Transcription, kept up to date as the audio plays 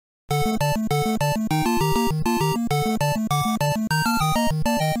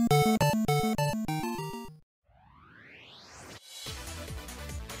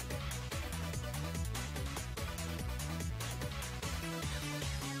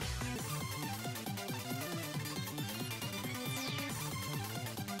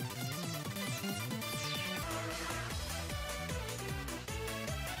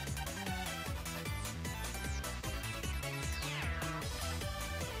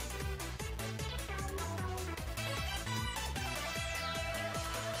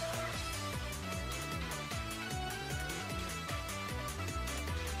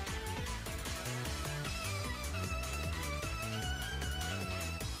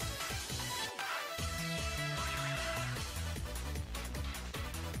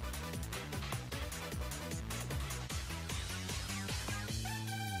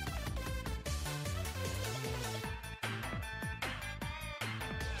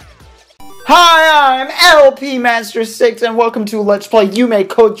Hi, I'm LP Master 6 and welcome to Let's Play Yume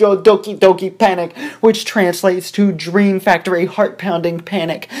Kōjō Doki Doki Panic, which translates to Dream Factory Heart-Pounding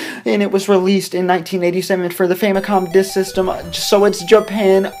Panic. And it was released in 1987 for the Famicom Disk System, so it's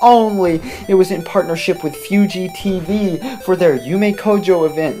Japan only. It was in partnership with Fuji TV for their Yume Kōjō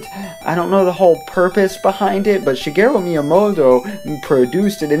event. I don't know the whole purpose behind it, but Shigeru Miyamoto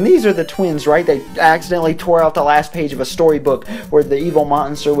produced it. And these are the twins, right? They accidentally tore out the last page of a storybook where the evil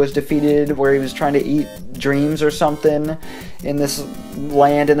monster was defeated, where he was trying to eat dreams or something in this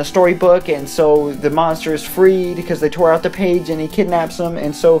land in the storybook, and so the monster is freed because they tore out the page and he kidnaps them,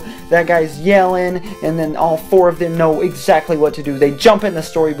 and so that guy's yelling, and then all four of them know exactly what to do. They jump in the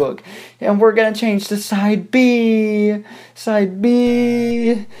storybook, and we're gonna change to side B. Side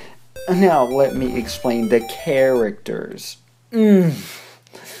B. Now let me explain the characters.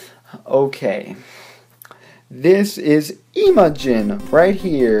 Okay. This is Imogen right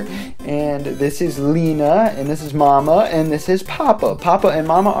here, and this is Lena, and this is Mama, and this is Papa. Papa and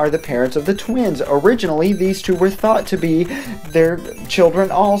Mama are the parents of the twins. Originally, these two were thought to be their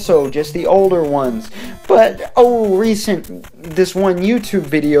children also, just the older ones. But, this one YouTube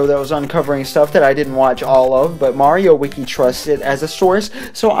video that was uncovering stuff that I didn't watch all of, but Mario Wiki trusts it as a source,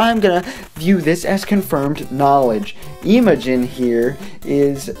 so I'm gonna view this as confirmed knowledge. Imogen here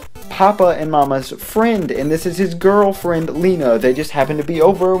is Papa and Mama's friend, and this is his girlfriend, Lena. They just happened to be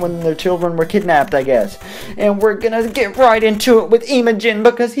over when their children were kidnapped, I guess. And we're gonna get right into it with Imogen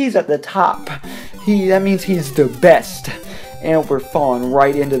because he's at the top. That means he's the best. And we're falling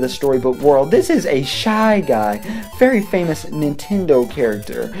right into the storybook world. This is a Shy Guy, very famous Nintendo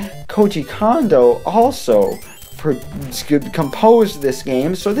character. Koji Kondo also composed this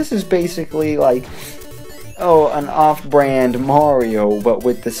game, so this is basically like an off-brand Mario, but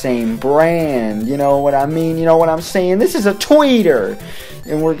with the same brand. You know what I mean? You know what I'm saying? This is a tweeter!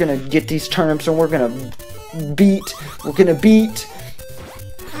 And we're gonna get these turnips and we're gonna beat.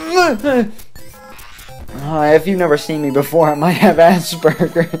 If you've never seen me before, I might have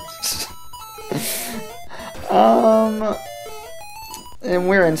Asperger's. And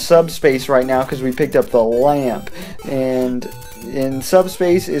we're in subspace right now because we picked up the lamp. And in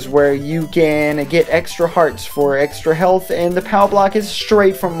subspace is where you can get extra hearts for extra health, and the POW block is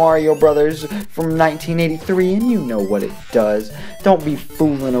straight from Mario Brothers from 1983, and you know what it does. Don't be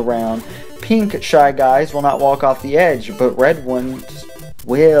fooling around. Pink Shy Guys will not walk off the edge, but red ones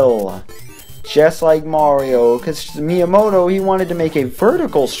will. Just like Mario, because Miyamoto, he wanted to make a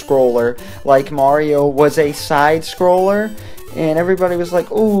vertical scroller like Mario was a side scroller. And everybody was like,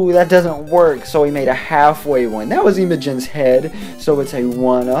 ooh, that doesn't work, so he made a halfway one. That was Imogen's head, so it's a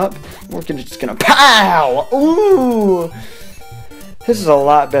 1-up. We're just gonna POW! Ooh! This is a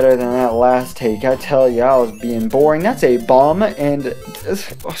lot better than that last take. I tell you, I was being boring. That's a bomb, and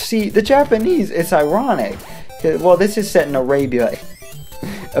see, the Japanese, it's ironic. Well, this is set in Arabia.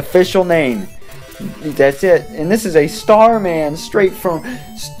 Official name. That's it. And this is a Starman, straight from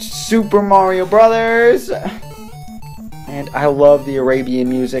Super Mario Brothers. And I love the Arabian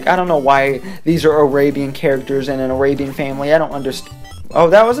music. I don't know why these are Arabian characters in an Arabian family. I don't understand. Oh,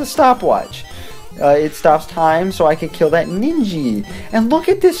 that was a stopwatch. It stops time so I could kill that ninja. And look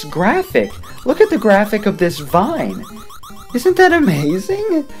at this graphic. Look at the graphic of this vine. Isn't that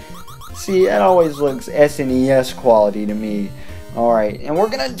amazing? See, that always looks SNES quality to me. Alright, and we're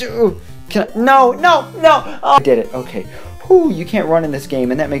gonna do... No! Oh, I did it. Okay. You can't run in this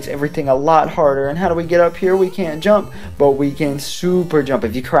game, and that makes everything a lot harder. And how do we get up here? We can't jump, but we can super jump.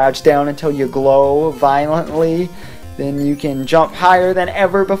 If you crouch down until you glow violently, then you can jump higher than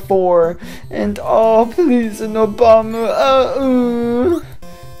ever before. And oh, please, no bomb.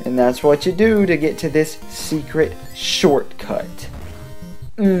 And that's what you do to get to this secret shortcut.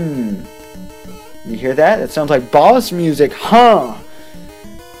 You hear that? That sounds like boss music, huh?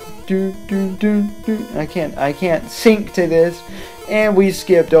 I can't sync to this, and we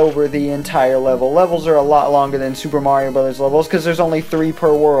skipped over the entire level. Levels are a lot longer than Super Mario Brothers levels because there's only 3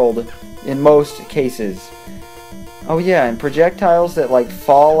 per world in most cases. Oh yeah, and projectiles that like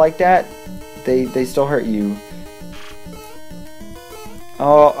fall like that, they still hurt you.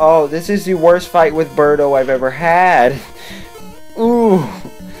 Oh, this is the worst fight with Birdo I've ever had. Ooh.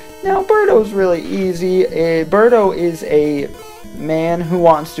 Now Birdo's really easy. Birdo is a man who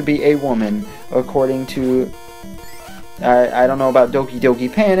wants to be a woman, according to I don't know about Doki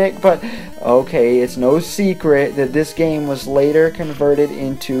Doki Panic, but okay, it's no secret that this game was later converted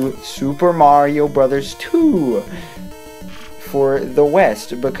into Super Mario Brothers 2 for the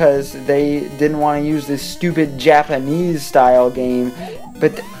West because they didn't want to use this stupid Japanese style game.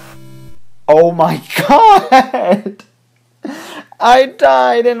 But oh my god! I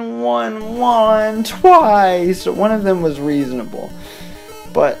died and won twice. One of them was reasonable.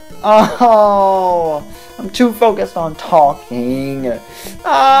 But, oh, I'm too focused on talking.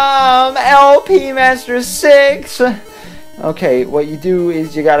 LP Master 6. Okay, what you do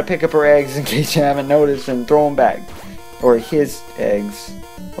is you gotta pick up her eggs in case you haven't noticed and throw them back. Or his eggs.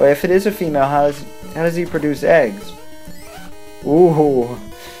 Well, if it is a female, how does he produce eggs? Ooh.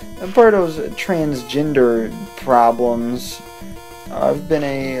 Birdo's transgender problems have been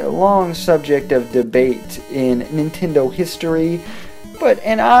a long subject of debate in Nintendo history.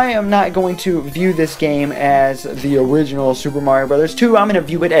 And I am not going to view this game as the original Super Mario Bros. 2. I'm going to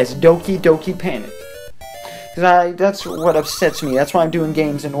view it as Doki Doki Panic. Because that's what upsets me. That's why I'm doing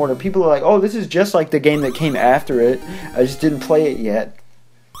games in order. People are like, oh, this is just like the game that came after it. I just didn't play it yet.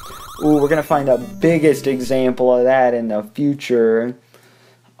 Ooh, we're going to find the biggest example of that in the future.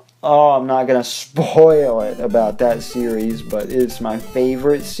 Oh, I'm not going to spoil it about that series, but it's my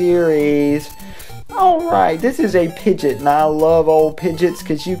favorite series. Alright, this is a Pidgeot, and I love old Pidgeots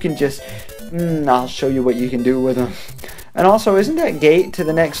because you can just... I'll show you what you can do with them. And also, isn't that gate to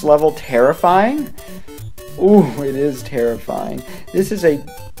the next level terrifying? Ooh, it is terrifying. This is a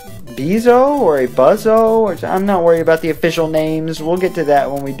Bezo or a Buzzo. I'm not worried about the official names. We'll get to that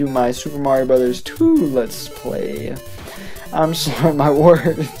when we do my Super Mario Bros. 2 Let's Play. I'm slurring my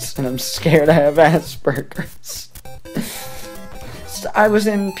words, and I'm scared I have Asperger's. I was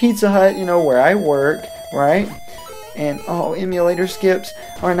in Pizza Hut, you know, where I work, right? And, oh, emulator skips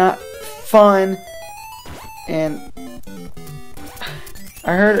are not fun. And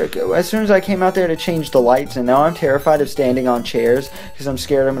I heard as soon as I came out there to change the lights, and now I'm terrified of standing on chairs because I'm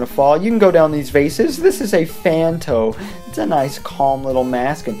scared I'm going to fall. You can go down these vases. This is a Phanto. It's a nice, calm little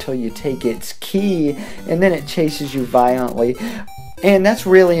mask until you take its key, and then it chases you violently. And that's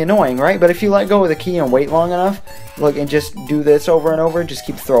really annoying, right? But if you let go of the key and wait long enough, look, and just do this over and over, just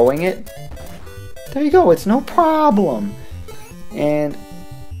keep throwing it, there you go, it's no problem. And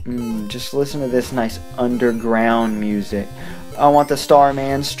just listen to this nice underground music. I want the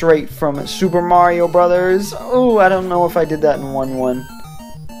Starman straight from Super Mario Brothers. Oh, I don't know if I did that in 1-1.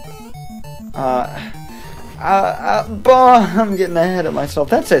 I'm getting ahead of myself.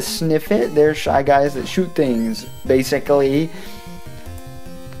 That's a sniff it. They're shy guys that shoot things, basically.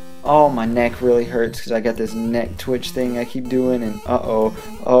 Oh, my neck really hurts because I got this neck twitch thing I keep doing, and oh,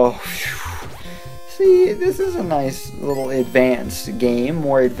 phew. See, this is a nice little advanced game,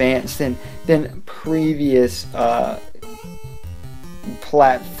 more advanced than previous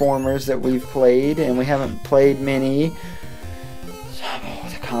platformers that we've played, and we haven't played many. Oh,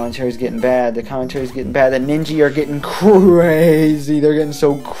 the commentary's getting bad. The commentary's getting bad. The ninja are getting crazy. They're getting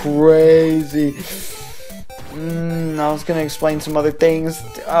so crazy. I was gonna explain some other things.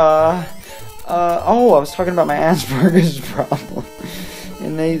 Oh, I was talking about my Asperger's problem.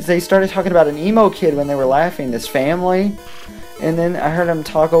 And they started talking about an emo kid when they were laughing, this family. And then I heard him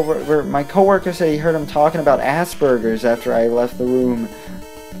talk over, my coworker said he heard him talking about Asperger's after I left the room.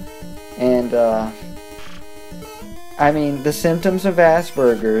 And, I mean, the symptoms of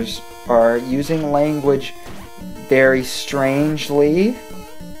Asperger's are using language very strangely.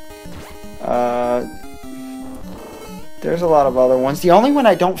 There's a lot of other ones. The only one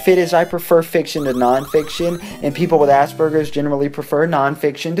I don't fit is I prefer fiction to non-fiction, and people with Asperger's generally prefer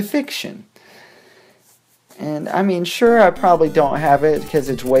non-fiction to fiction. And, I mean, sure, I probably don't have it because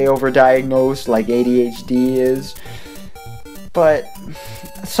it's way overdiagnosed like ADHD is. But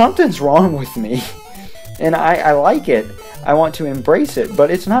something's wrong with me. And I like it. I want to embrace it.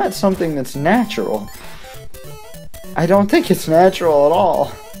 But it's not something that's natural. I don't think it's natural at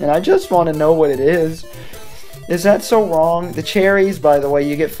all. And I just want to know what it is. Is that so wrong? The cherries, by the way,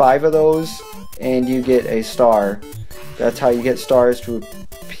 you get 5 of those, and you get a star. That's how you get stars to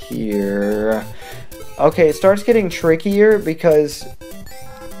appear. Okay, it starts getting trickier because...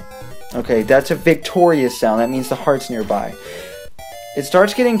 Okay, that's a victorious sound. That means the heart's nearby. It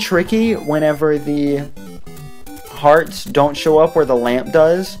starts getting tricky whenever the hearts don't show up where the lamp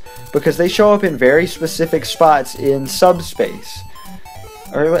does, because they show up in very specific spots in subspace.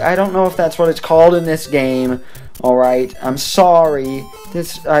 Or I don't know if that's what it's called in this game. Alright, I'm sorry.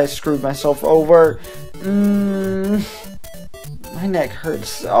 I screwed myself over. My neck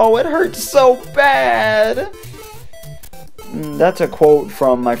hurts. Oh, it hurts so bad. That's a quote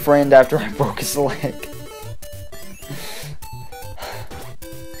from my friend after I broke his leg.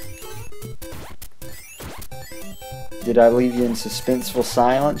 Did I leave you in suspenseful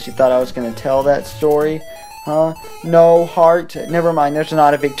silence? You thought I was going to tell that story? Huh? No, heart. Never mind, there's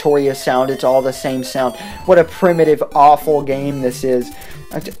not a victorious sound. It's all the same sound. What a primitive, awful game this is.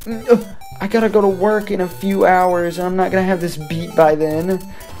 I gotta go to work in a few hours, and I'm not gonna have this beat by then.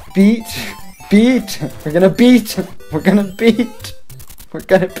 Beat. We're gonna beat. We're gonna beat. We're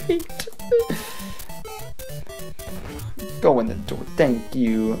gonna beat. Go in the door. Thank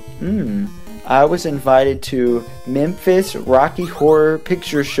you. I was invited to Memphis Rocky Horror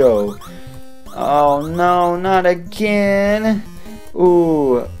Picture Show. Oh no, not again.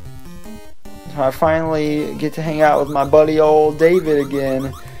 Ooh. I finally get to hang out with my buddy old David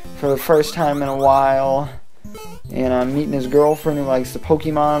again for the first time in a while. And I'm meeting his girlfriend who likes the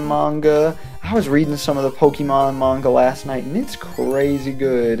Pokemon manga. I was reading some of the Pokemon manga last night, and it's crazy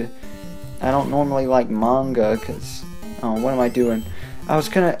good. I don't normally like manga because, oh, what am I doing? I was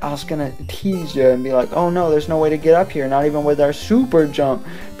gonna tease you and be like, oh no, there's no way to get up here, not even with our super jump.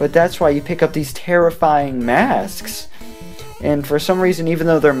 But that's why you pick up these terrifying masks. And for some reason, even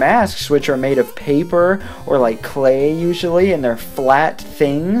though they're masks, which are made of paper or like clay usually, and they're flat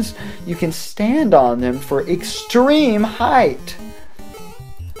things, you can stand on them for extreme height.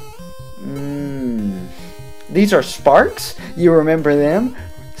 These are sparks. You remember them?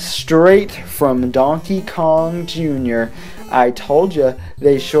 Straight from Donkey Kong Jr. I told you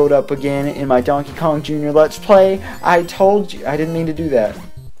they showed up again in my Donkey Kong Jr. Let's Play. I told you. I didn't mean to do that.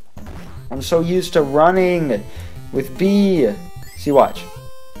 I'm so used to running with B. See, watch.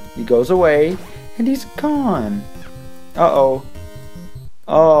 He goes away, and he's gone. Uh-oh.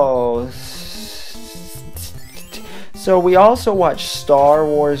 Oh. So we also watched Star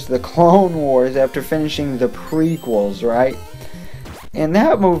Wars The Clone Wars after finishing the prequels, right? And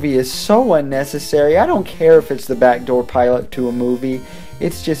that movie is so unnecessary. I don't care if it's the backdoor pilot to a movie.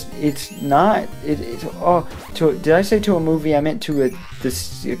 It's just, it's not. Did I say to a movie? I meant to a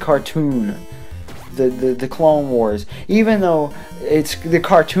cartoon. The Clone Wars. Even though the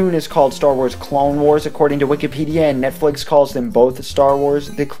cartoon is called Star Wars Clone Wars according to Wikipedia, and Netflix calls them both Star Wars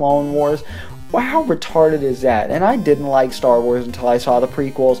The Clone Wars. Wow, how retarded is that? And I didn't like Star Wars until I saw the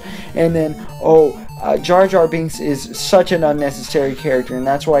prequels. And then, Jar Jar Binks is such an unnecessary character, and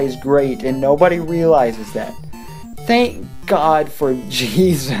that's why he's great, and nobody realizes that. Thank God for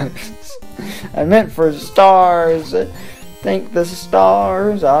Jesus. I meant for stars. Thank the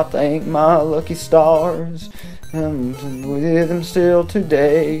stars. I thank my lucky stars. I'm with them still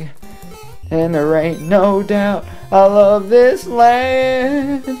today. And there ain't no doubt I love this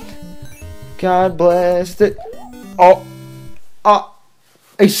land. God bless it.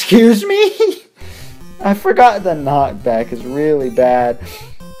 Excuse me? I forgot the knockback is really bad.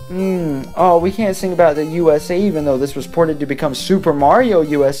 Oh, we can't sing about the USA even though this was ported to become Super Mario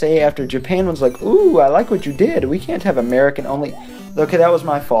USA after Japan was like, ooh, I like what you did. We can't have American only. Okay, that was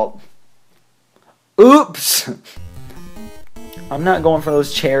my fault. Oops! I'm not going for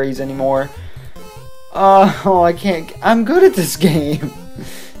those cherries anymore. Oh, I can't. I'm good at this game.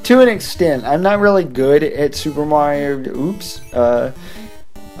 To an extent. I'm not really good at Super Mario. Oops.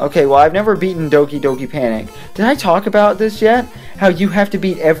 Okay, well, I've never beaten Doki Doki Panic. Did I talk about this yet? How you have to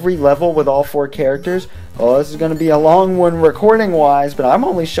beat every level with all 4 characters? Oh, this is going to be a long one recording-wise, but I'm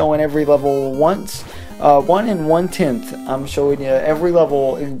only showing every level once. 1 1/10. I'm showing you every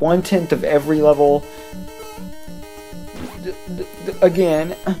level, 1/10 of every level.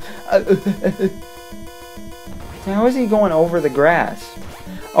 Again. How is he going over the grass?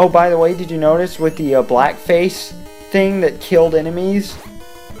 Oh, by the way, did you notice with the blackface thing that killed enemies?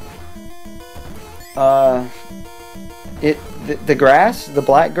 The grass, the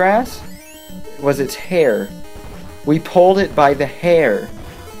black grass, was its hair. We pulled it by the hair.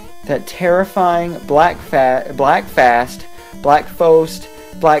 That terrifying black farce.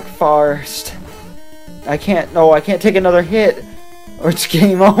 I can't take another hit, or it's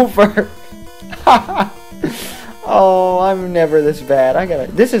game over. Oh, I'm never this bad.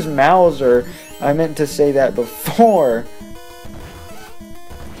 This is Mauser. I meant to say that before.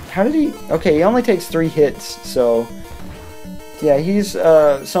 How did he... Okay, he only takes 3 hits, so... Yeah, he's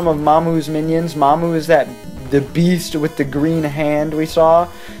some of Mamu's minions. Mamu is the beast with the green hand we saw.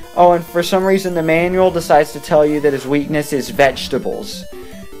 Oh, and for some reason the manual decides to tell you that his weakness is vegetables.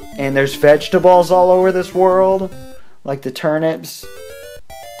 And there's vegetables all over this world. Like the turnips.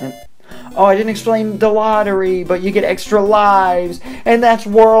 And... Oh, I didn't explain the lottery, but you get extra lives, and that's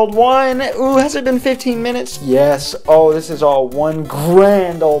World 1. Ooh, has it been 15 minutes? Yes. Oh, this is all one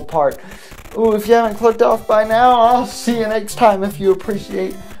grand old part. Ooh, if you haven't clicked off by now, I'll see you next time if you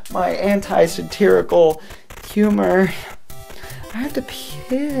appreciate my anti-satirical humor. I have to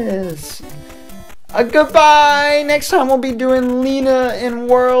piss. Goodbye! Next time we'll be doing Lena in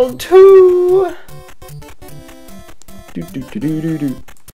World 2. Do do do do do do.